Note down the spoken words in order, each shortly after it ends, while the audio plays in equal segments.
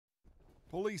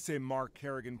Police say Mark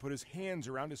Kerrigan put his hands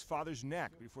around his father's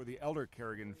neck before the elder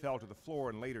Kerrigan fell to the floor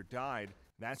and later died.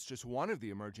 That's just one of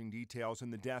the emerging details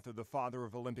in the death of the father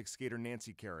of Olympic skater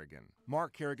Nancy Kerrigan.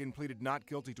 Mark Kerrigan pleaded not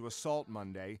guilty to assault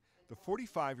Monday. The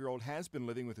 45-year-old has been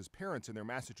living with his parents in their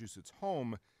Massachusetts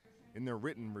home. In their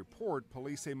written report,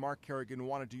 police say Mark Kerrigan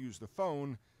wanted to use the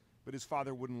phone, but his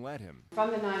father wouldn't let him.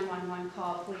 From the 911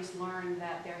 call, police learned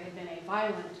that there had been a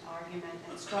violent argument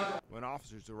and struggle. When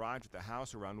officers arrived at the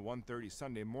house around 1:30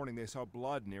 Sunday morning, they saw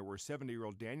blood near where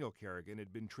 70-year-old Daniel Kerrigan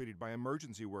had been treated by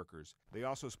emergency workers. They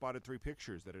also spotted 3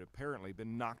 pictures that had apparently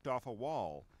been knocked off a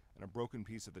wall and a broken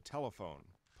piece of the telephone.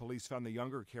 Police found the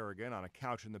younger Kerrigan on a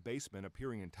couch in the basement,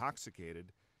 appearing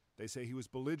intoxicated. They say he was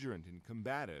belligerent and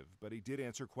combative, but he did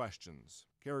answer questions.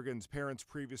 Kerrigan's parents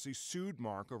previously sued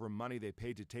Mark over money they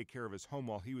paid to take care of his home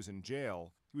while he was in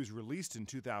jail. He was released in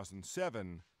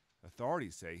 2007.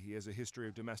 Authorities say he has a history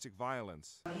of domestic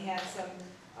violence. He had some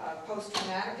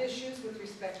post-traumatic issues with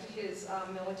respect to his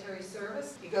military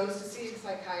service. He goes to see a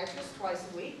psychiatrist twice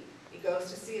a week. He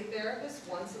goes to see a therapist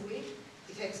once a week.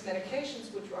 He takes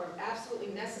medications which are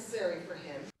absolutely necessary for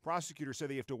him. Prosecutors say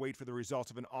they have to wait for the results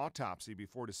of an autopsy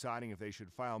before deciding if they should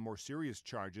file more serious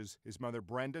charges. His mother,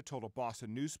 Brenda, told a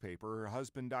Boston newspaper her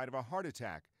husband died of a heart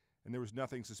attack, and there was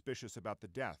nothing suspicious about the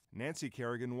death. Nancy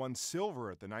Kerrigan won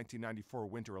silver at the 1994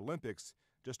 Winter Olympics.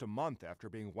 Just a month after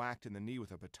being whacked in the knee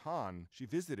with a baton, she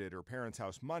visited her parents'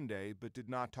 house Monday but did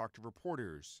not talk to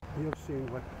reporters. You have seen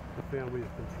what the family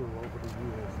has been through over the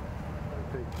years.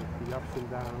 I think that the ups and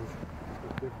downs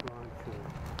that they've gone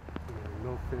through,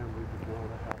 no family would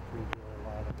want to have to endure a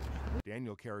lot of it.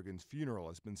 Daniel Kerrigan's funeral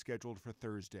has been scheduled for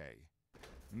Thursday.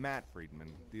 Matt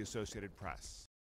Friedman, The Associated Press.